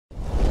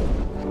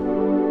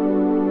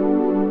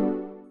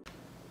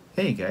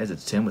Hey guys,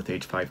 it's Tim with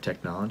H5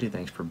 Technology.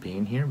 Thanks for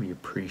being here. We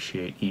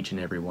appreciate each and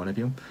every one of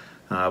you.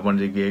 I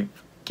wanted to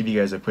give you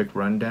guys a quick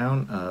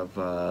rundown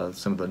of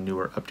some of the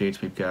newer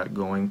updates we've got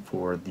going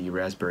for the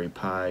Raspberry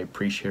Pi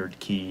pre-shared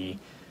key,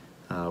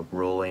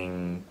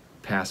 rolling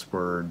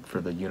password for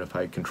the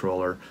UniFi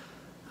controller,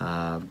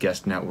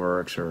 guest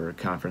networks or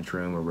conference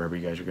room or wherever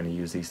you guys are going to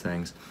use these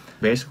things.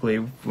 Basically,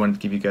 we wanted to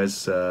give you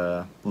guys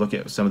a look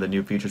at some of the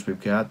new features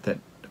we've got that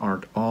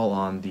aren't all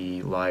on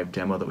the live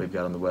demo that we've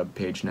got on the web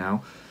page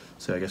now.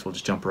 So I guess we'll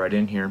just jump right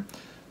in here.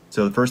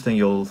 So the first thing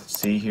you'll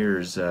see here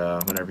is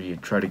whenever you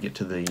try to get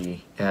to the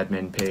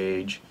admin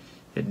page,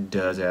 it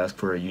does ask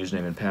for a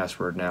username and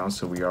password now,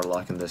 so we are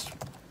locking this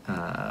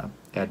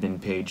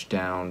admin page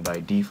down by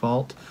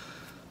default.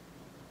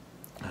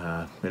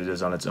 It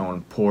is on its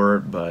own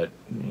port, but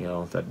you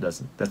know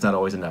that's not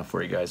always enough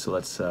for you guys, so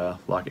let's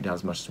lock it down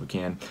as much as we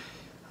can.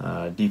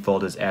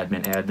 Default is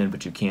admin,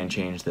 but you can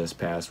change this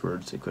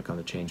password, so you click on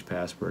the change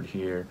password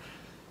here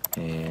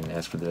and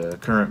as for the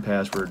current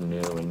password, new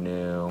and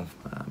new.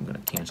 I'm going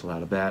to cancel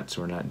out of that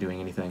so we're not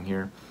doing anything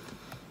here.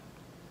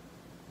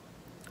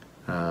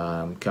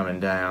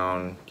 Coming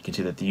down, you can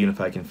see that the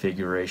UniFi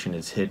configuration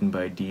is hidden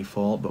by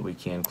default, but we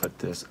can click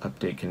this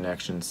update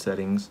connection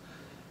settings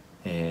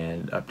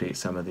and update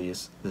some of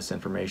this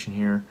information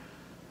here.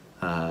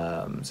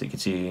 So you can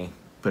see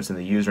puts in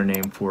the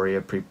username for you,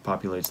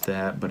 pre-populates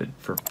that, but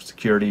for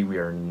security we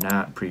are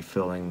not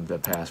pre-filling the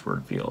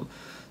password field.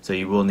 So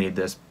you will need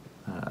this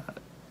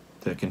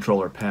the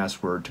controller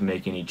password to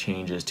make any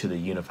changes to the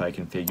UniFi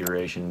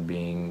configuration,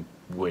 being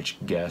which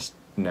guest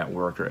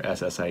network or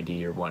SSID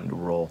you're wanting to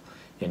roll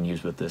and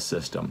use with this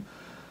system.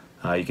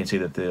 You can see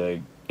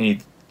that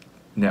any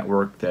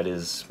network that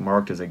is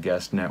marked as a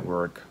guest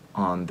network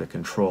on the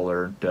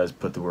controller does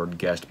put the word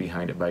guest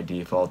behind it by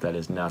default. That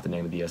is not the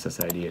name of the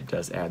SSID. It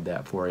does add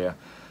that for you.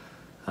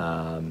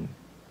 I'm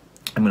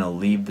going to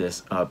leave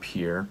this up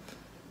here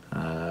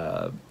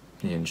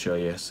and show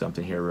you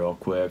something here real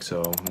quick.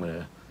 So I'm going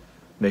to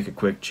make a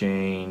quick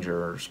change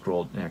or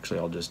scroll. Actually,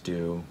 I'll just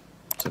do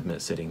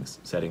submit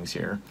settings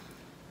here.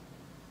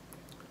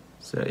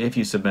 So if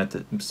you submit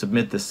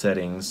the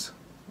settings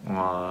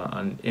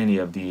on any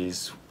of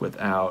these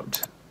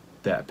without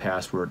that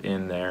password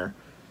in there,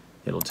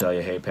 it'll tell you,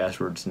 hey,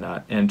 password's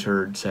not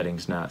entered,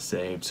 settings not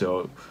saved.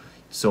 So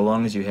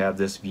long as you have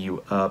this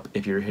view up,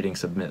 if you're hitting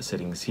submit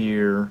settings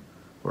here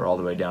or all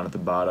the way down at the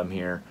bottom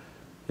here,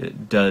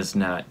 it does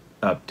not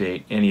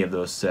update any of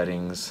those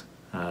settings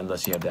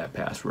unless you have that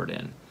password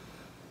in.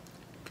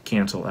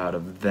 Cancel out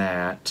of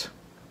that.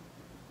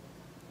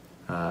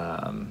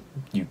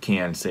 You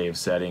can save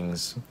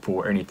settings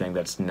for anything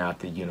that's not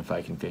the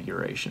UniFi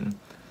configuration.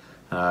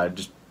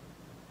 Just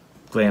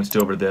glanced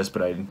over this,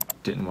 but I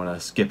didn't want to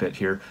skip it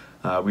here.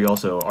 We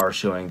also are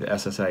showing the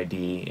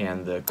SSID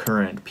and the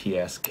current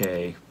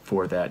PSK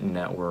for that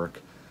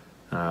network.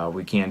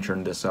 We can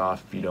turn this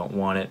off if you don't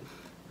want it,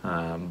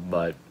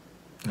 but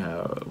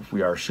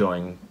we are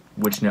showing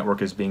which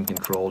network is being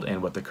controlled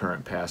and what the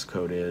current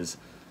passcode is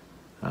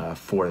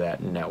for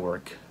that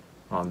network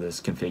on this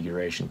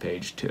configuration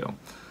page too.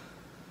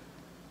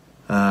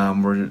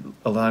 We're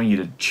allowing you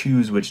to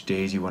choose which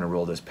days you want to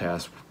roll this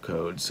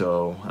passcode.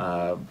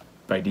 So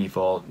by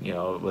default, you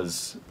know, it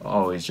was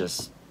always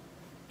just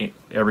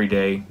every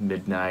day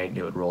midnight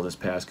it would roll this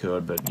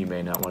passcode, but you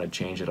may not want to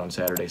change it on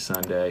Saturday,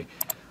 Sunday,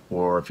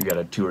 or if you got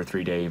a 2 or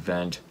 3 day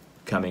event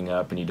coming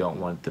up and you don't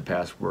want the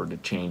password to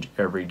change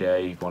every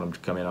day, you want them to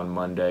come in on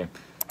Monday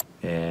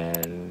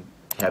and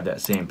have that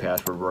same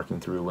password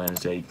working through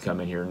Wednesday, you can come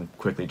in here and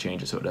quickly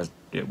change it so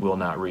it will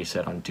not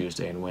reset on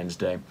Tuesday and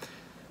Wednesday.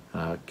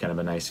 Kind of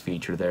a nice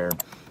feature there.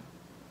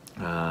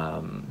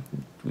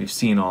 We've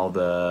seen all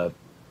the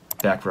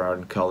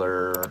background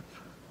color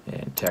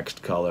and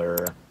text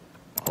color,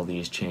 all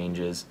these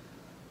changes.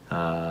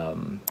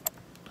 Leaving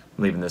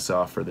this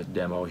off for the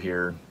demo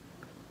here,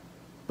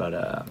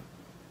 but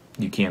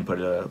you can put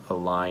a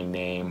line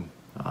name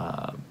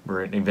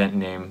or an event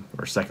name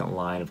or second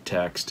line of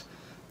text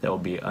that will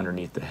be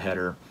underneath the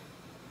header,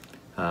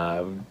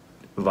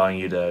 allowing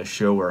you to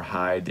show or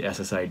hide the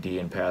SSID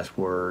and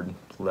password,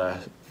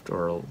 left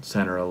or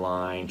center a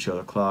line, show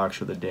the clock,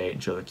 show the date,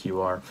 and show the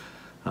QR.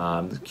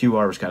 The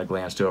QR was kind of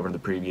glanced over in the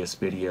previous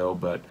video,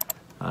 but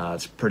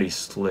it's a pretty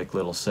slick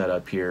little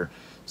setup here.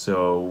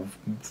 So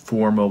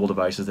for mobile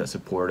devices that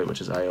support it, which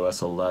is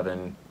iOS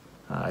 11,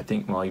 I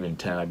think, well, even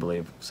 10 I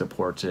believe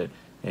supports it,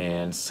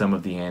 and some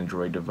of the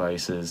Android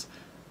devices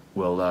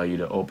will allow you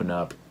to open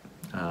up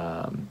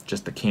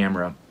just the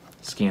camera,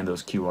 scan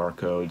those QR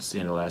codes,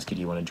 and it'll ask you,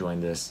 do you want to join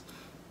this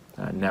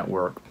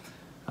network.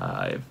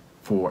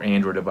 For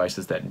Android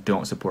devices that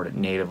don't support it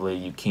natively,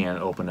 you can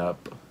open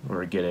up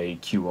or get a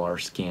QR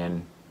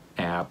scan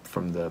app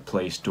from the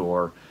Play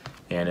Store,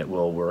 and it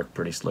will work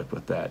pretty slick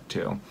with that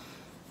too.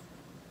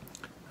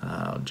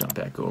 I'll jump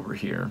back over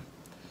here.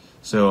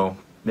 So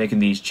making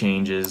these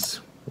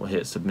changes, we'll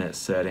hit submit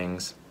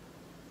settings.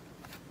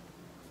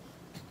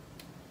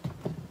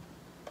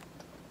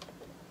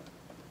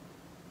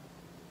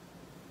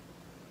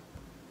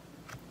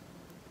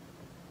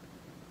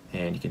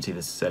 and you can see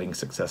the setting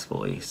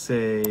successfully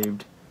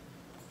saved.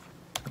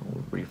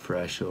 We'll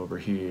refresh over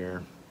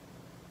here,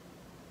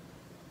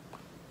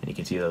 and you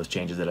can see those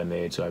changes that I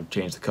made. So I've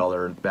changed the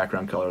color,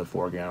 background color, the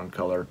foreground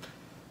color,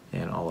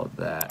 and all of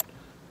that.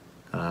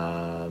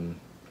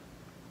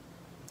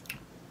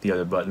 The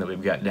other button that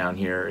we've got down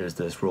here is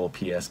this roll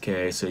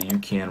PSK, so you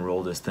can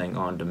roll this thing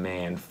on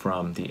demand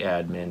from the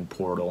admin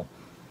portal.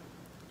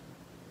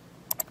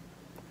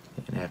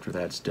 And after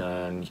that's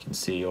done, you can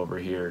see over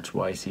here it's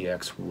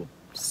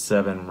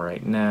YCX7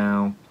 right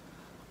now.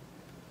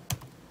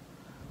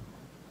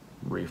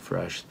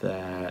 Refresh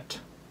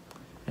that,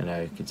 and now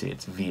you can see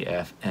it's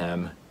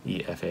VFM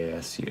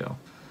EFASU.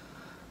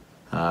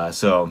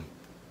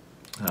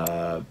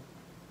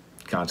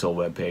 Console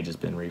web page has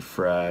been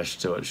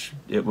refreshed, so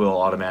it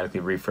will automatically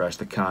refresh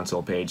the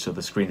console page, so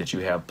the screen that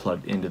you have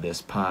plugged into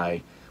this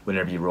Pi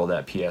whenever you roll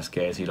that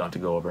PSK, so you don't have to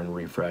go over and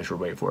refresh or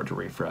wait for it to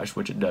refresh,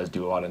 which it does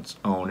do on its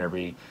own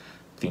every,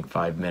 I think,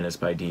 5 minutes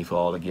by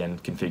default. Again,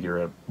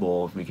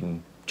 configurable. We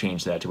can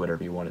change that to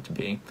whatever you want it to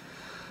be.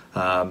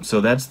 So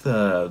that's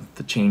the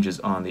changes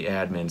on the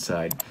admin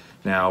side.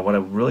 Now, what I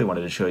really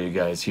wanted to show you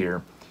guys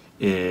here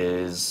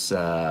is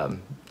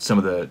some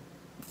of the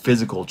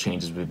physical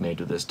changes we've made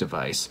to this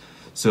device.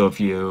 So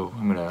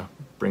I'm going to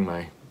bring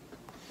my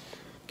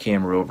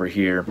camera over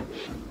here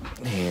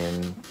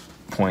and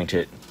point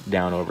it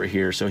down over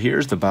here. So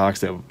here's the box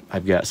that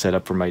I've got set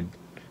up for my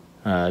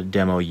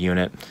demo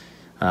unit.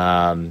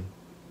 You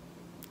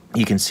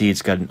can see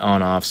it's got an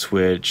on-off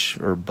switch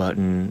or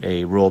button,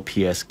 a roll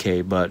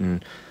PSK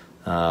button,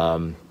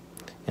 and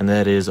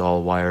that is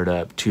all wired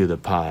up to the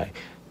Pi.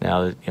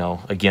 Now,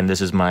 again,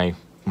 this is my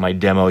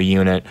demo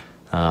unit.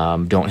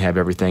 Don't have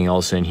everything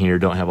else in here,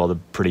 don't have all the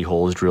pretty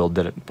holes drilled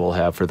that we'll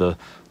have for the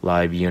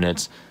live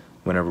units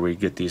whenever we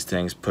get these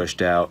things pushed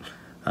out.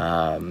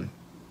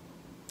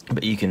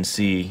 But you can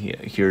see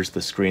here's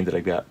the screen that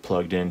I got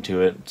plugged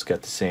into it. It's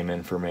got the same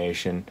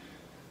information,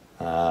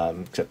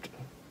 except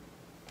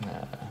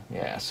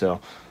yeah,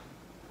 so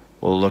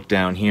we'll look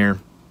down here.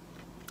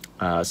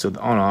 So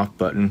the on-off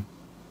button,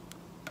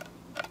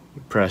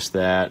 you press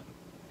that,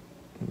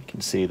 and you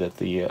can see that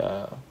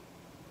the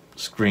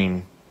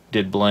screen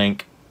did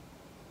blank.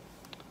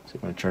 So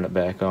I'm going to turn it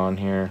back on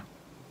here.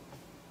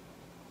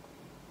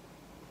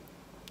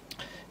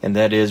 And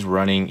that is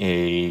running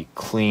a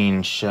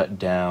clean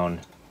shutdown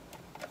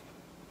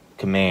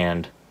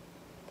command.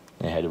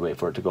 And I had to wait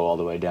for it to go all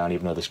the way down,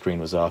 even though the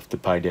screen was off. The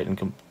Pi didn't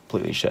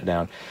completely shut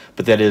down.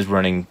 But that is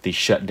running the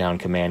shutdown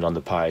command on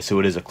the Pi. So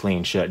it is a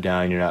clean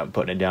shutdown. You're not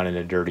putting it down in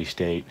a dirty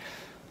state.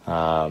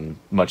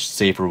 Much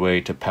safer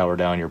way to power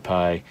down your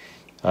Pi.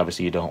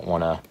 Obviously, you don't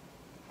want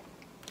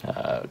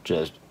to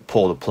just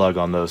pull the plug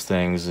on those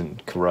things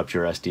and corrupt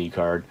your SD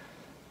card.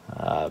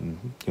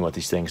 You want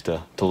these things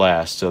to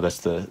last, so that's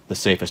the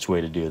safest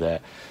way to do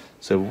that.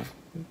 So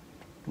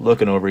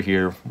looking over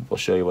here, we'll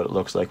show you what it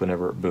looks like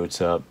whenever it boots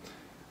up.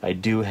 I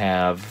do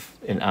have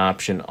an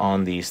option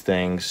on these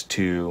things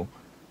to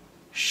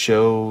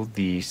show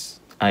the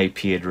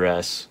IP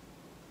address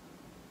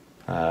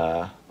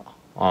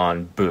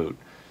on boot.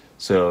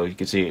 So you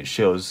can see it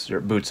shows, or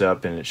it boots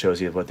up and it shows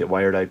you what the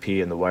wired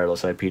IP and the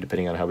wireless IP,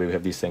 depending on how we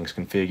have these things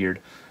configured.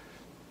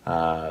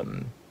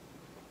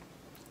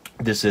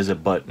 This is a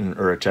button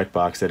or a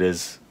checkbox that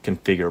is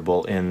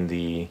configurable in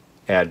the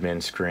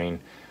admin screen.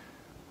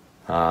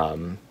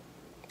 So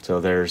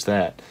there's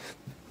that.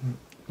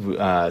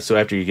 So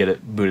after you get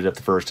it booted up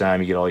the first time,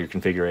 you get all your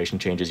configuration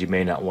changes. You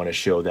may not want to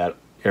show that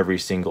every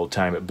single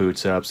time it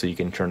boots up, so you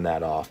can turn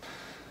that off.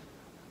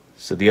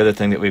 So the other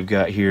thing that we've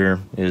got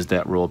here is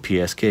that roll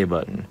PSK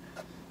button.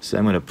 So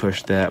I'm going to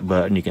push that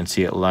button. You can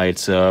see it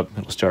lights up.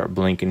 It'll start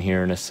blinking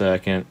here in a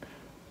second.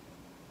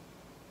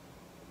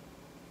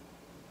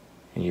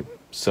 And you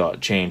saw it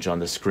change on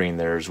the screen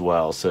there as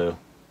well. So you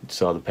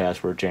saw the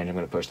password change. I'm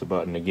going to push the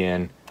button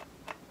again.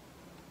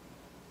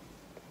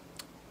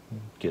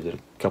 Give it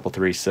a couple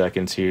 3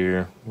 seconds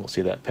here. We'll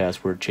see that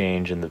password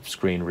change and the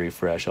screen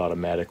refresh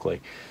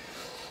automatically.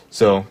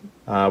 So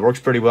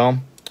works pretty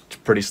well. It's a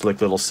pretty slick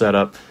little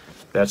setup.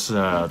 That's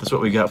what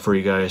we got for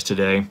you guys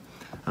today.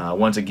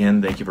 Once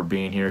again, thank you for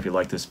being here. If you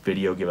like this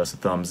video, give us a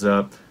thumbs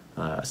up,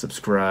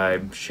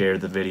 subscribe, share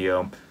the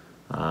video,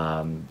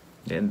 and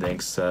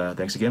thanks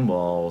again.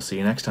 We'll see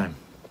you next time.